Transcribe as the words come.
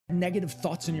negative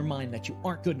thoughts in your mind that you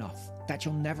aren't good enough, that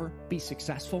you'll never be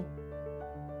successful?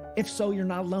 If so, you're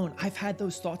not alone. I've had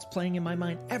those thoughts playing in my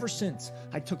mind ever since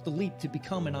I took the leap to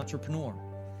become an entrepreneur.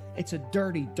 It's a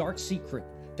dirty, dark secret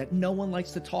that no one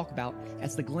likes to talk about,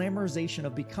 as the glamorization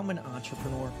of becoming an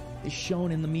entrepreneur is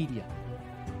shown in the media.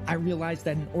 I realized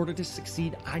that in order to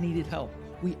succeed, I needed help.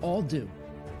 We all do.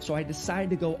 So I decided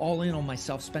to go all in on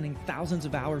myself, spending thousands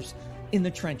of hours in the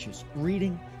trenches,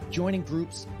 reading, joining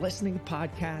groups, listening to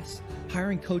podcasts,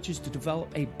 hiring coaches to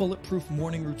develop a bulletproof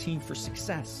morning routine for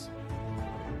success.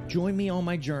 Join me on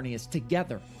my journey as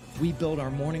together we build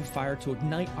our morning fire to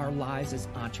ignite our lives as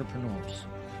entrepreneurs.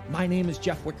 My name is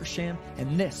Jeff Wickersham,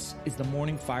 and this is the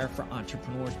Morning Fire for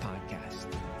Entrepreneurs podcast.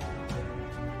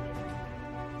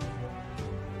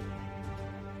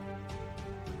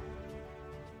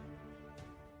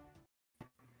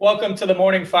 Welcome to the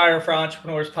Morning Fire for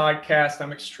Entrepreneurs podcast.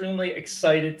 I'm extremely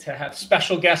excited to have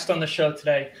special guest on the show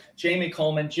today, Jamie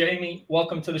Kullman. Jamie,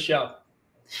 welcome to the show.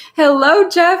 Hello,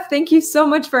 Jeff. Thank you so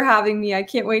much for having me. I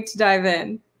can't wait to dive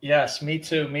in. Yes, me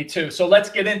too. Me too. So let's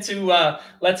get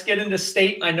into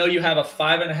state. I know you have a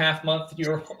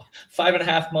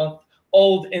 5.5 month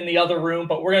old in the other room,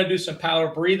 but we're going to do some power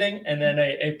breathing and then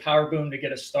a power boom to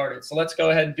get us started. So let's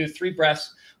go ahead and do 3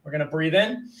 breaths. We're going to breathe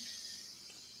in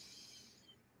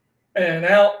and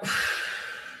out.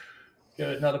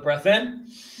 Good. Another breath in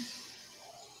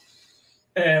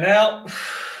and out.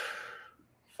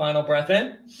 Final breath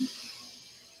in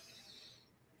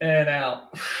and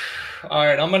out. All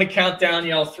right, I'm going to count down,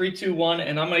 yell 3, 2, 1,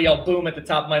 and I'm going to yell boom at the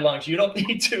top of my lungs. You don't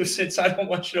need to, since I don't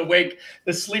want you to wake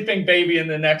the sleeping baby in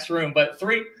the next room. But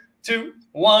 3, 2,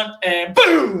 1, and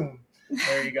boom.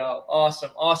 There you go.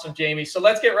 Awesome. Awesome, Jamie. So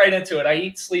let's get right into it. I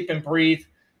eat, sleep, and breathe.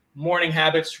 Morning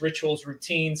habits, rituals,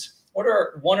 routines. What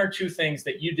are 1 or 2 things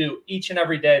that you do each and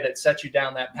every day that set you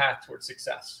down that path towards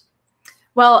success?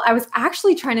 Well, I was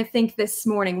actually trying to think this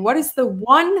morning, what is the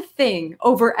one thing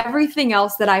over everything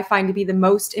else that I find to be the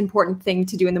most important thing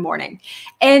to do in the morning?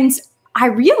 And I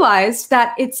realized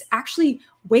that it's actually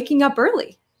waking up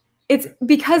early. It's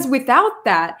because without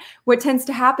that, what tends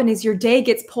to happen is your day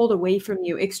gets pulled away from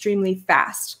you extremely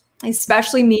fast.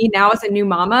 Especially me now as a new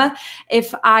mama.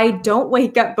 If I don't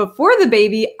wake up before the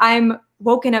baby, I'm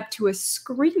woken up to a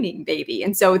screaming baby.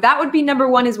 And so that would be number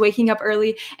 1, is waking up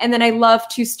early. And then I love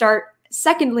to start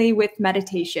secondly with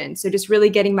meditation. So just really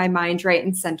getting my mind right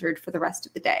and centered for the rest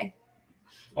of the day.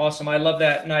 Awesome. I love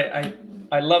that.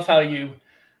 And I love how you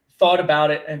thought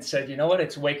about it and said, you know what,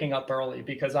 it's waking up early,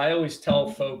 because I always tell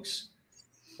folks,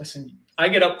 listen, I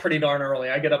get up pretty darn early.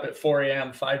 I get up at 4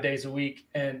 a.m. 5 days a week,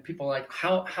 and people are like,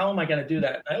 how am I going to do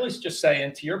that? I always just say,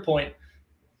 and to your point,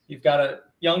 you've got a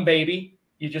young baby.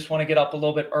 You just want to get up a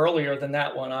little bit earlier than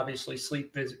that one. Obviously,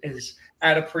 sleep is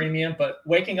at a premium, but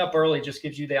waking up early just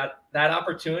gives you that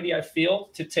opportunity, I feel,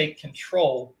 to take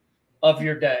control of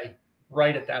your day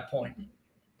right at that point.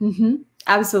 Mm-hmm.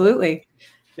 Absolutely.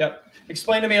 Yep.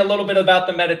 Explain to me a little bit about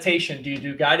the meditation. Do you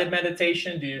do guided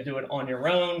meditation? Do you do it on your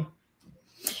own?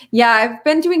 Yeah, I've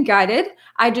been doing guided.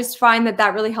 I just find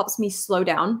that really helps me slow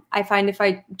down. I find if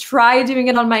I try doing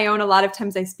it on my own, a lot of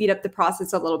times I speed up the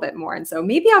process a little bit more. And so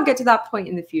maybe I'll get to that point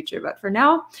in the future. But for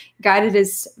now, guided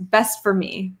is best for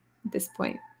me at this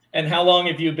point. And how long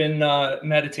have you been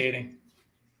meditating?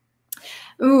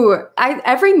 Ooh,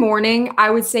 every morning,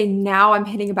 I would say now I'm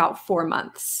hitting about 4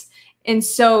 months. And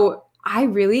so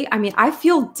I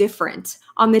feel different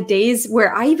on the days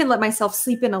where I even let myself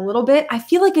sleep in a little bit. I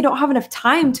feel like I don't have enough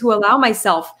time to allow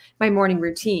myself my morning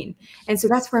routine. And so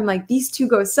that's where I'm like, these two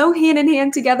go so hand in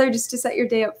hand together just to set your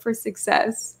day up for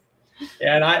success.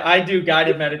 Yeah, and I do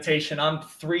guided meditation. I'm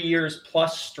 3 years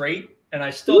plus straight, and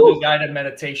I still do guided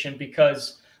meditation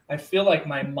because I feel like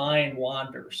my mind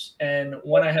wanders. And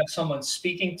when I have someone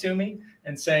speaking to me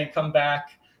and saying, come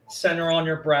back, center on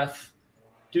your breath,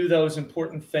 do those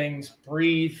important things,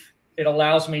 breathe, it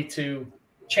allows me to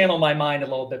channel my mind a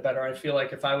little bit better. I feel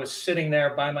like if I was sitting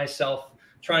there by myself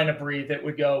trying to breathe,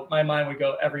 my mind would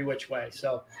go every which way.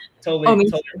 So totally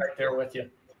right there with you.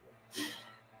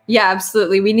 Yeah,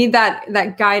 absolutely. We need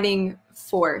that guiding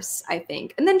force, I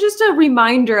think. And then just a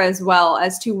reminder as well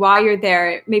as to why you're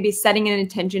there, maybe setting an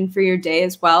intention for your day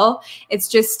as well. It's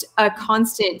just a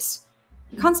constant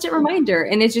reminder.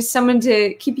 And it's just someone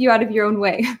to keep you out of your own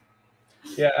way.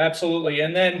 Yeah, absolutely.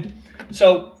 And then,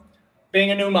 so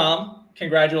being a new mom,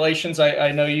 congratulations.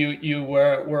 I know you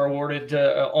were awarded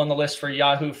on the list for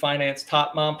Yahoo Finance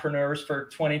Top Mompreneurs for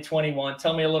 2021.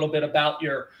 Tell me a little bit about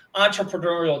your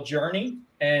entrepreneurial journey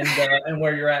and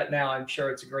where you're at now. I'm sure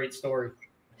it's a great story.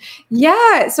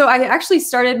 Yeah. So I actually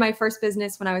started my first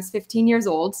business when I was 15 years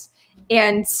old.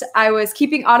 And I was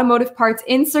keeping automotive parts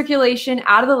in circulation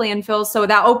out of the landfill. So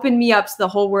that opened me up to the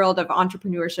whole world of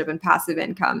entrepreneurship and passive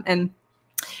income. And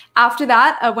after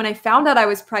that, when I found out I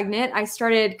was pregnant, I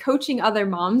started coaching other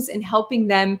moms and helping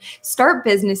them start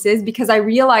businesses because I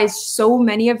realized so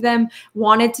many of them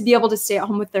wanted to be able to stay at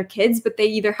home with their kids, but they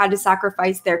either had to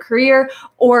sacrifice their career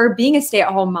or being a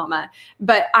stay-at-home mama.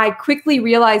 But I quickly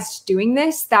realized doing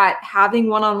this that having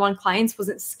one-on-one clients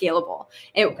wasn't scalable.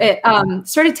 It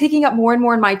started taking up more and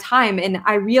more in my time. And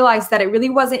I realized that it really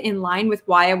wasn't in line with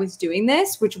why I was doing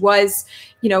this, which was,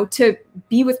 you know, to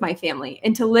be with my family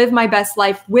and to live my best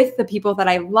life with the people that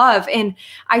I love. And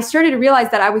I started to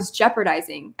realize that I was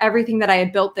jeopardizing everything that I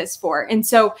had built this for. And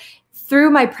so through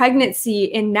my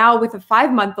pregnancy and now with a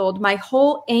 5-month-old, my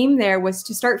whole aim there was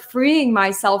to start freeing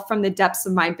myself from the depths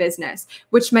of my business,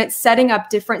 which meant setting up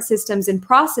different systems and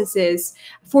processes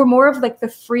for more of like the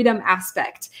freedom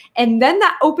aspect. And then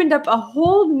that opened up a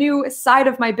whole new side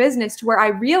of my business to where I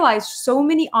realized so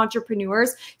many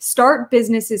entrepreneurs start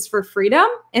businesses for freedom.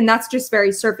 And that's just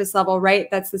very surface level, right?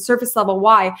 That's the surface level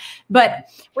why. But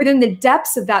within the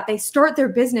depths of that, they start their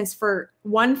business for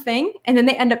one thing and then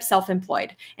they end up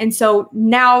self-employed. And so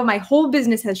now my whole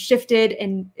business has shifted,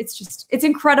 and it's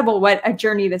incredible what a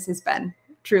journey this has been,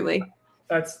 truly.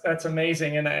 That's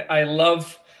amazing. And I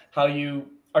love how you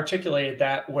articulated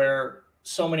that, where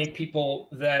so many people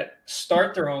that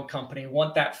start their own company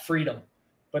want that freedom,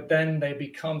 but then they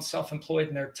become self-employed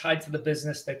and they're tied to the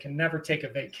business. They can never take a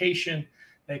vacation.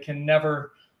 They can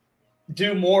never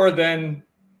do more than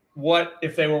what,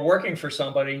 if they were working for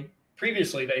somebody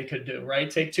previously, they could do, right?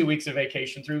 Take 2 weeks of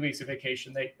vacation, 3 weeks of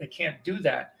vacation. They can't do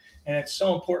that. And it's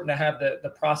so important to have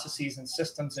the processes and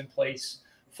systems in place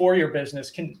for your business.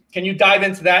 Can you dive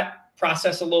into that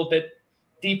process a little bit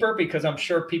deeper? Because I'm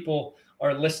sure people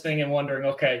are listening and wondering,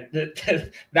 okay,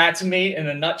 that's me in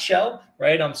a nutshell,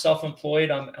 right? I'm self-employed.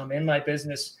 I'm in my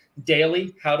business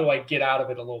daily. How do I get out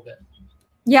of it a little bit?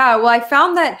 Yeah, well, I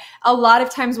found that a lot of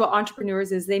times what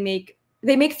entrepreneurs is they make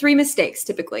 3 mistakes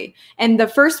typically. And the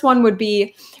first one would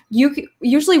be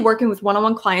usually working with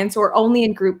one-on-one clients or only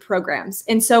in group programs.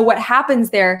 And so what happens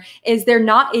there is they're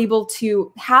not able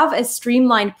to have a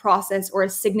streamlined process or a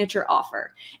signature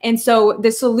offer. And so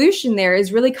the solution there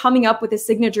is really coming up with a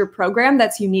signature program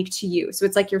that's unique to you. So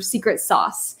it's like your secret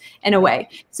sauce in a way.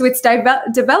 So it's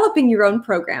developing your own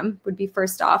program would be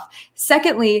first off.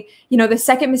 Secondly, the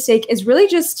second mistake is really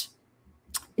just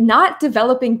not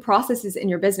developing processes in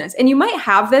your business. And you might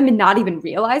have them and not even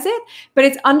realize it, but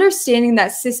it's understanding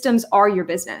that systems are your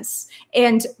business.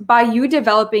 And by you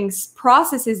developing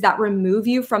processes that remove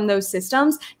you from those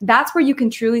systems, that's where you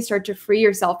can truly start to free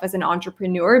yourself as an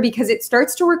entrepreneur, because it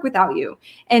starts to work without you.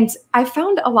 And I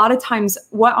found a lot of times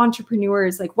what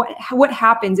entrepreneurs, like what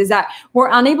happens is that we're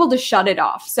unable to shut it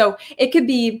off. So it could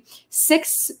be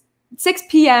 6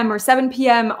 p.m. or 7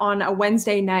 p.m. on a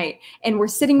Wednesday night, and we're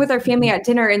sitting with our family at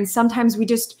dinner, and sometimes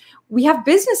we have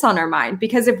business on our mind,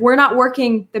 because if we're not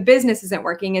working, the business isn't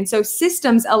working. And so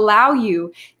systems allow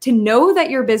you to know that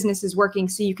your business is working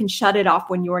so you can shut it off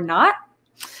when you're not.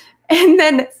 And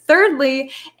then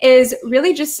thirdly is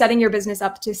really just setting your business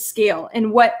up to scale.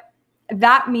 And what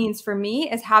that means for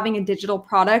me is having a digital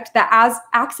product that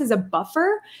acts as a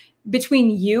buffer between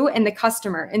you and the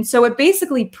customer. And so it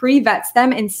basically pre-vets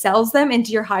them and sells them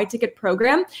into your high ticket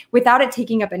program without it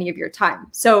taking up any of your time.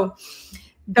 So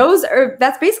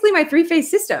that's basically my 3-phase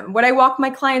system, what I walk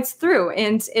my clients through.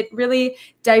 And it really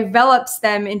develops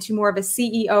them into more of a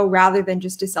CEO rather than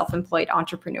just a self-employed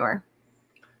entrepreneur.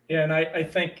 Yeah. And I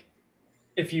think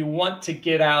if you want to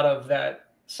get out of that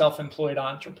self-employed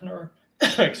entrepreneur,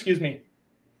 excuse me,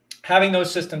 having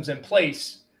those systems in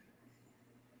place,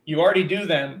 you already do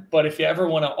them, but if you ever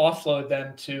want to offload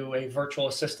them to a virtual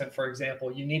assistant, for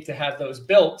example, you need to have those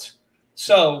built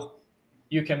so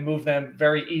you can move them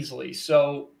very easily.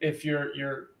 So if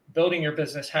you're building your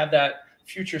business, have that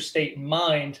future state in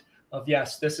mind of,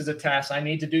 yes, this is a task I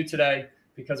need to do today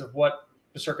because of what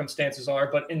the circumstances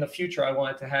are, but in the future, I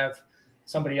want to have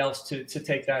somebody else to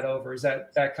take that over. Is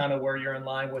that kind of where you're in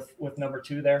line with number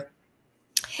 2 there?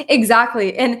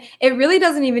 Exactly. And it really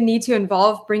doesn't even need to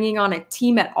involve bringing on a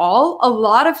team at all. A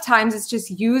lot of times it's just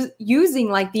using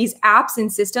like these apps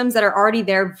and systems that are already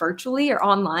there virtually or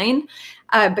online,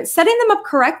 but setting them up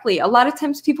correctly. A lot of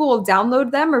times people will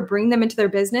download them or bring them into their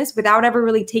business without ever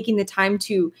really taking the time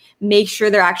to make sure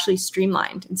they're actually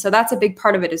streamlined. And so that's a big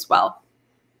part of it as well.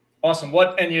 Awesome.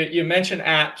 And you mentioned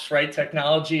apps, right?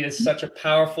 Technology is such a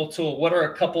powerful tool. What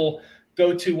are a couple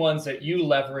go-to ones that you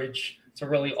leverage to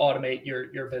really automate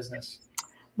your business?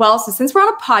 Well, so since we're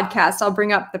on a podcast, I'll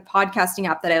bring up the podcasting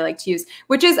app that I like to use,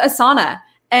 which is Asana.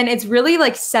 And it's really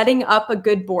like setting up a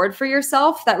good board for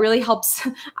yourself that really helps.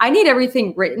 I need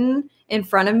everything written in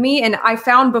front of me. And I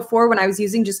found before when I was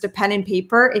using just a pen and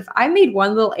paper, if I made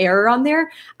one little error on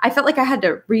there, I felt like I had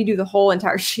to redo the whole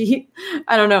entire sheet.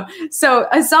 I don't know. So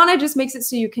Asana just makes it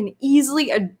so you can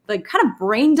easily like kind of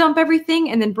brain dump everything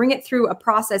and then bring it through a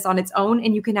process on its own.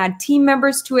 And you can add team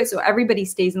members to it so everybody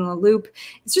stays in the loop.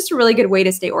 It's just a really good way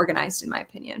to stay organized, in my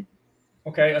opinion.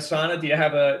 Okay, Asana, do you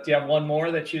have one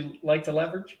more that you like to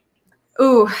leverage?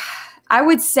 Ooh, I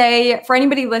would say for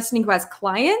anybody listening who has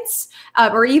clients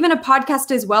or even a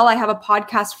podcast as well, I have a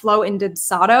podcast flow in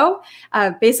Dubsado.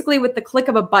 Basically, with the click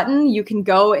of a button, you can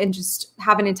go and just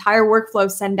have an entire workflow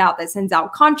that sends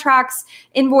out contracts,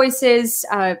 invoices,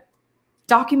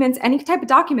 documents, any type of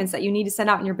documents that you need to send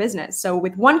out in your business. So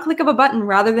with one click of a button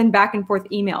rather than back and forth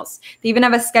emails. They even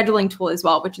have a scheduling tool as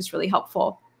well, which is really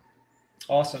helpful.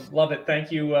 Awesome. Love it.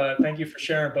 Thank you. Thank you for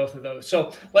sharing both of those.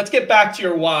 So let's get back to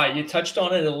your why. You touched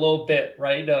on it a little bit,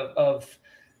 right? Of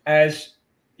as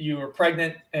you were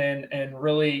pregnant and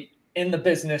really in the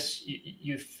business,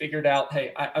 you figured out,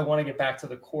 hey, I want to get back to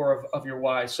the core of your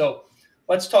why. So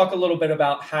let's talk a little bit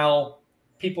about how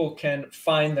people can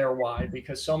find their why,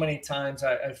 because so many times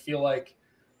I feel like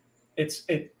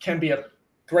it can be a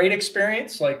great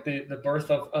experience, like the birth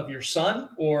of your son,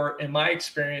 or in my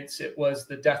experience, it was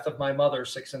the death of my mother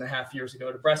 6.5 years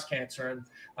ago to breast cancer. And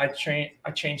I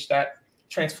changed that,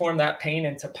 transformed that pain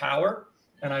into power,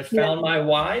 and I found my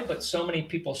why, but so many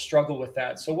people struggle with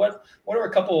that. So what are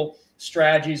a couple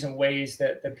strategies and ways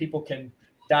that people can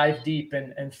dive deep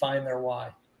and find their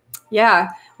why? Yeah.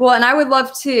 Well, and I would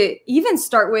love to even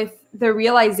start with the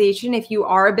realization, if you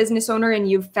are a business owner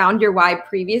and you've found your why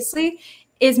previously,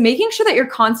 is making sure that you're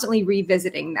constantly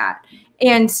revisiting that.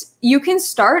 And you can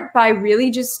start by really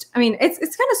just, I mean, it's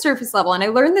kind of surface level. And I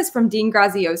learned this from Dean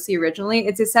Graziosi originally.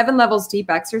 It's a 7 levels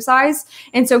deep exercise.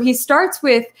 And so he starts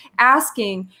with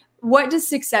asking, what does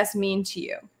success mean to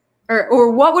you?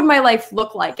 Or what would my life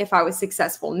look like if I was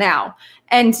successful now?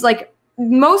 And like,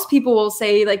 most people will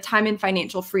say like time and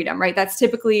financial freedom, right? That's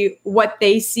typically what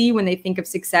they see when they think of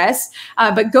success.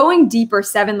 But going deeper,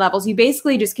 7 levels, you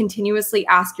basically just continuously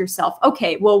ask yourself,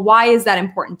 okay, well, why is that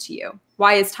important to you?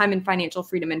 Why is time and financial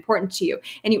freedom important to you?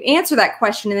 And you answer that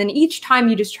question. And then each time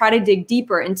you just try to dig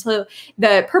deeper until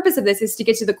the purpose of this is to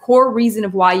get to the core reason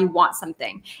of why you want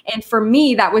something. And for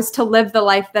me, that was to live the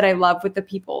life that I love with the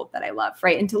people that I love,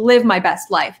 right? And to live my best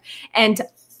life. And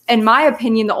in my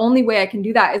opinion, the only way I can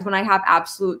do that is when I have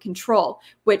absolute control,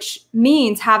 which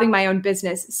means having my own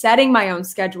business, setting my own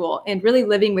schedule, and really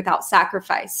living without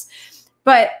sacrifice.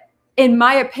 But in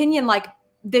my opinion, like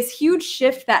this huge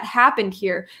shift that happened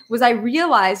here was I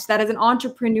realized that as an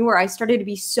entrepreneur, I started to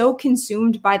be so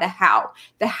consumed by the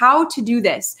how to do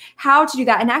this, how to do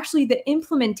that. And actually the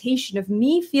implementation of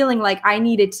me feeling like I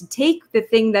needed to take the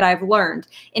thing that I've learned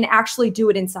and actually do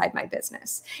it inside my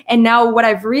business. And now what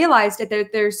I've realized is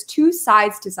that there's 2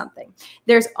 sides to something.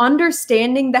 There's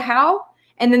understanding the how,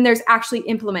 and then there's actually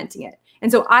implementing it.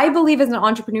 And so I believe as an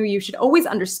entrepreneur, you should always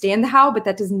understand the how, but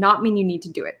that does not mean you need to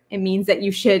do it. It means that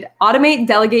you should automate,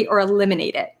 delegate, or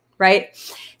eliminate it, right?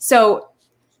 So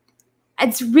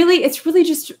it's really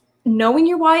just knowing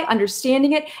your why,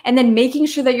 understanding it, and then making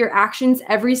sure that your actions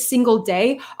every single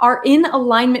day are in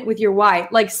alignment with your why.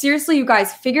 Like seriously, you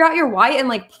guys, figure out your why and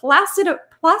like plaster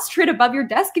it above your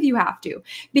desk if you have to,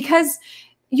 because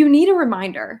you need a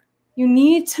reminder. You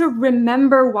need to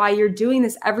remember why you're doing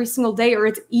this every single day, or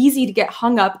it's easy to get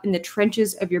hung up in the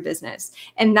trenches of your business.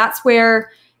 And that's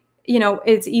where,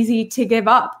 it's easy to give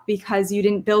up because you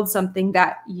didn't build something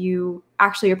that you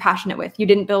actually are passionate with. You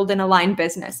didn't build an aligned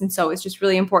business. And so it's just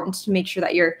really important to make sure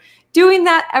that you're doing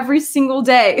that every single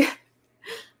day.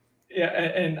 Yeah.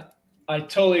 And I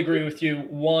totally agree with you.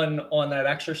 One, on that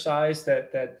exercise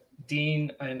that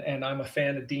Dean, and I'm a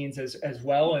fan of Dean's as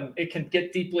well. And it can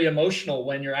get deeply emotional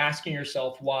when you're asking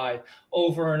yourself why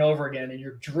over and over again, and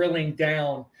you're drilling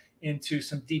down into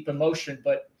some deep emotion,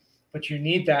 but you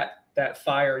need that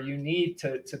fire. You need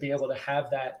to be able to have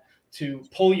that to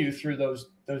pull you through those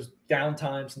down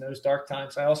times and those dark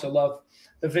times. I also love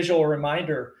the visual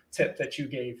reminder tip that you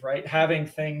gave, right? Having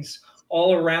things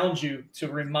all around you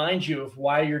to remind you of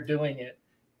why you're doing it.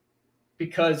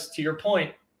 Because to your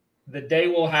point, the day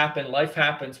will happen, life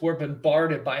happens. We're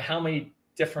bombarded by how many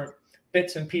different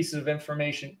bits and pieces of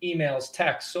information, emails,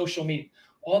 texts, social media,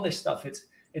 all this stuff.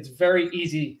 It's very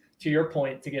easy, to your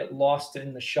point, to get lost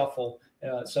in the shuffle.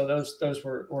 So those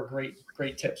were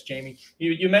great tips, Jamie.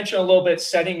 You mentioned a little bit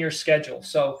setting your schedule.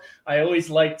 So I always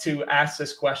like to ask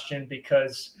this question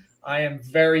because I am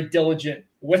very diligent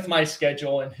with my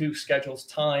schedule and who schedules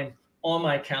time on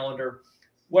my calendar.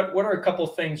 what are a couple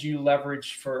of things you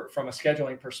leverage from a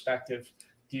scheduling perspective?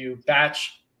 Do you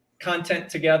batch content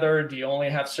together? Do you only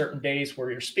have certain days where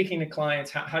you're speaking to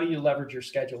clients? How do you leverage your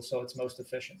schedule so it's most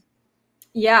efficient?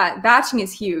 Yeah, batching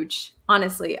is huge,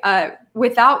 honestly.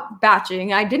 Without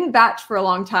batching, I didn't batch for a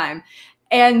long time.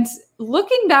 And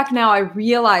looking back now, I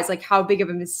realize like how big of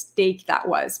a mistake that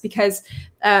was, because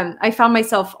I found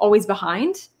myself always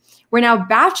behind. Where now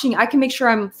batching, I can make sure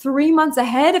I'm 3 months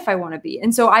ahead if I want to be.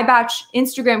 And so I batch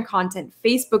Instagram content,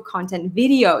 Facebook content,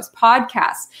 videos,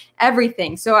 podcasts,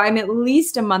 everything. So I'm at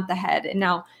least a month ahead. And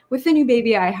now with the new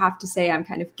baby, I have to say I'm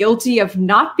kind of guilty of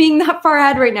not being that far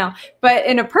ahead right now. But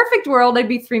in a perfect world, I'd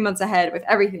be 3 months ahead with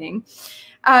everything.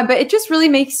 But it just really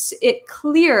makes it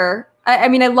clear. I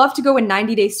mean, I love to go in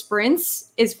 90-day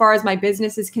sprints as far as my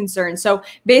business is concerned. So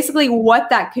basically what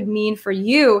that could mean for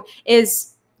you is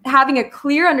having a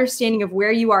clear understanding of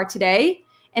where you are today,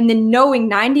 and then knowing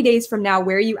 90 days from now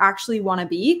where you actually want to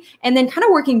be, and then kind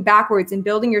of working backwards and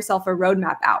building yourself a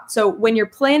roadmap out. So when you're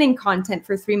planning content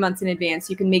for 3 months in advance,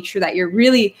 you can make sure that you're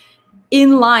really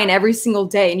in line every single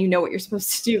day and you know what you're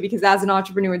supposed to do, because as an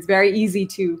entrepreneur, it's very easy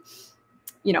to,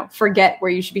 forget where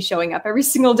you should be showing up every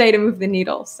single day to move the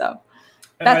needle. So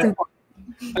that's important.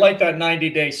 I like that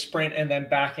 90-day sprint and then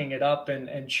backing it up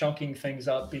and chunking things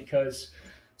up, because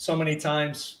so many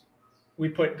times we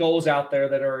put goals out there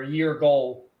that are a year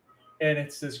goal, and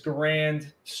it's this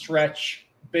grand stretch,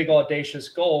 big audacious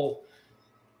goal,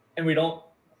 and we don't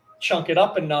chunk it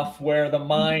up enough where the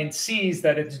mind sees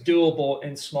that it's doable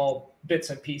in small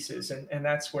bits and pieces. And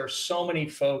that's where so many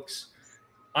folks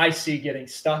I see getting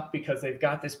stuck, because they've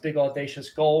got this big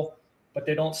audacious goal, but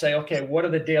they don't say, okay, what are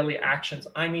the daily actions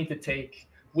I need to take,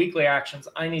 weekly actions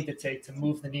I need to take to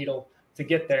move the needle to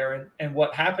get there. And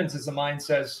what happens is the mind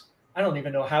says, I don't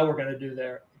even know how we're going to do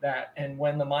that. And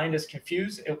when the mind is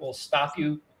confused, it will stop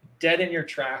you dead in your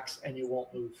tracks and you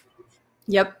won't move.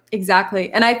 Yep,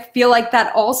 exactly. And I feel like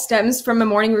that all stems from a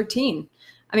morning routine.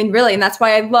 I mean, really. And that's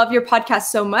why I love your podcast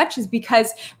so much, is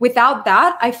because without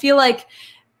that, I feel like,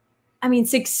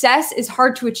 success is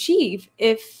hard to achieve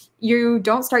if you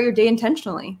don't start your day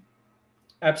intentionally.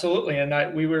 Absolutely.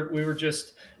 And we were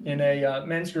just in a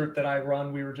men's group that I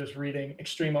run. We were just reading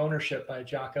Extreme Ownership by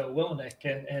Jocko Willemick.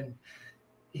 And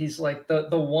he's like,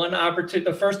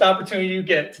 the first opportunity you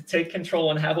get to take control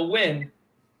and have a win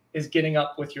is getting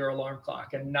up with your alarm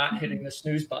clock and not hitting the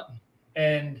snooze button.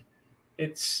 And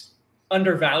it's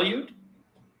undervalued.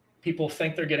 People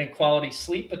think they're getting quality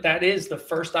sleep, but that is the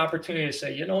first opportunity to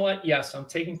say, you know what? Yes, I'm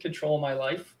taking control of my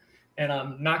life, and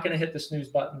I'm not going to hit the snooze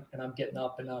button, and I'm getting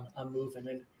up and I'm moving.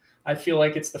 And I feel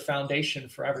like it's the foundation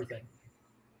for everything.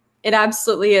 It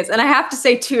absolutely is. And I have to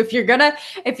say too, if you're gonna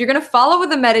follow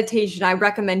with a meditation, I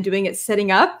recommend doing it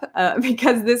sitting up,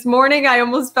 because this morning I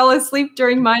almost fell asleep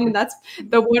during mine, and that's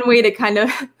the one way to kind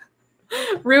of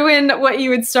ruin what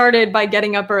you had started by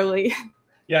getting up early.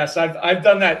 Yes, I've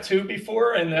done that too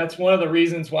before, and that's one of the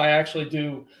reasons why I actually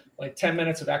do like 10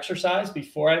 minutes of exercise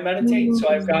before I meditate. Mm-hmm. So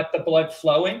I've got the blood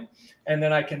flowing, and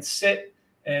then I can sit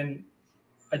and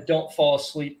I don't fall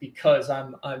asleep, because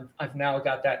I've now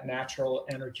got that natural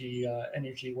energy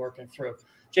working through.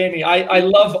 Jamie, I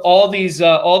love all these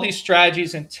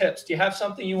strategies and tips. Do you have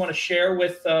something you want to share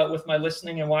with my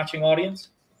listening and watching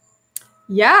audience?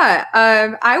 Yeah,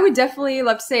 I would definitely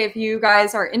love to say, if you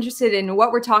guys are interested in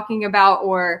what we're talking about,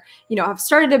 or, have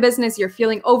started a business, you're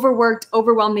feeling overworked,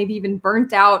 overwhelmed, maybe even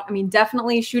burnt out,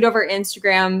 definitely shoot over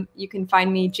Instagram. You can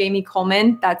find me, Jamie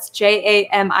Kullman. That's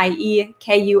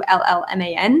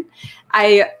JamieKullman.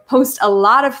 I post a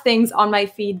lot of things on my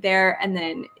feed there. And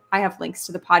then I have links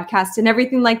to the podcast and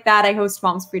everything like that. I host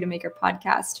Mom's Freedom Maker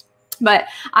podcast. But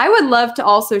I would love to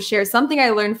also share something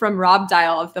I learned from Rob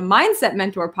Dial of the Mindset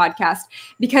Mentor podcast,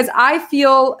 because I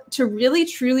feel to really,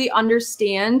 truly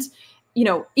understand,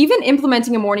 even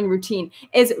implementing a morning routine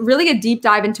is really a deep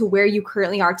dive into where you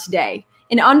currently are today,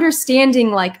 and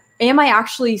understanding, like, am I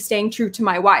actually staying true to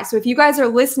my why? So if you guys are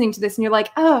listening to this and you're like,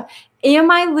 oh,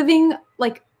 am I living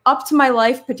like up to my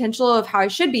life potential of how I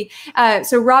should be?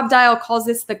 So Rob Dial calls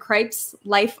this the Cripes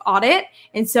Life Audit.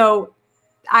 And so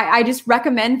I just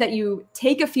recommend that you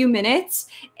take a few minutes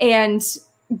and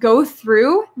go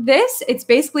through this. It's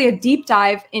basically a deep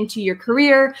dive into your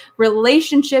career,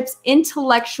 relationships,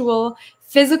 intellectual,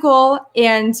 physical,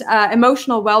 and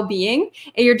emotional well-being.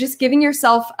 And you're just giving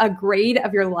yourself a grade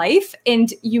of your life,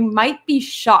 and you might be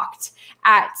shocked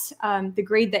at the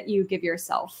grade that you give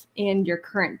yourself and your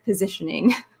current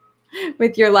positioning.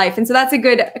 with your life. And so that's a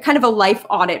good kind of a life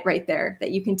audit right there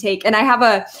that you can take. And I have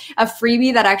a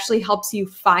freebie that actually helps you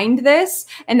find this,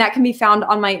 and that can be found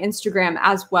on my Instagram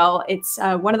as well. It's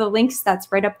one of the links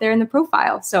that's right up there in the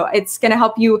profile. So it's going to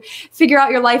help you figure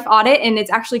out your life audit, and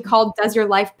it's actually called Does Your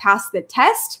Life Pass the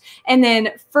Test? And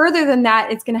then further than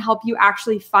that, it's going to help you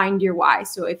actually find your why.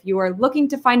 So if you are looking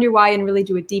to find your why and really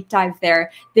do a deep dive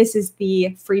there, this is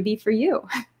the freebie for you.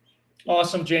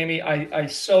 Awesome, Jamie. I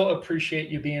so appreciate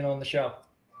you being on the show.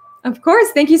 Of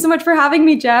course. Thank you so much for having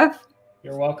me, Jeff.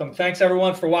 You're welcome. Thanks,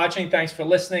 everyone, for watching. Thanks for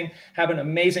listening. Have an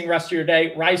amazing rest of your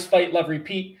day. Rise, fight, love,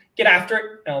 repeat. Get after it,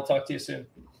 and I'll talk to you soon.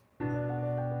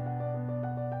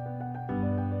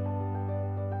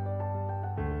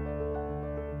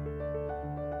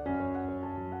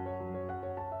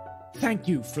 Thank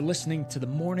you for listening to the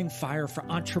Morning Fire for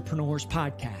Entrepreneurs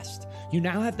podcast. You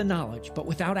now have the knowledge, but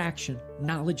without action,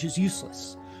 knowledge is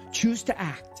useless. Choose to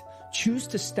act. Choose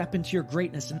to step into your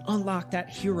greatness and unlock that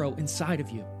hero inside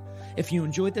of you. If you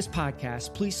enjoyed this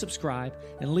podcast, please subscribe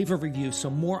and leave a review so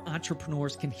more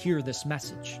entrepreneurs can hear this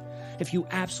message. If you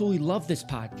absolutely love this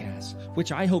podcast,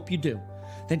 which I hope you do,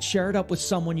 then share it up with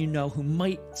someone you know who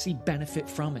might see benefit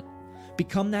from it.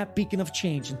 Become that beacon of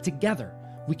change, and together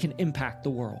we can impact the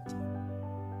world.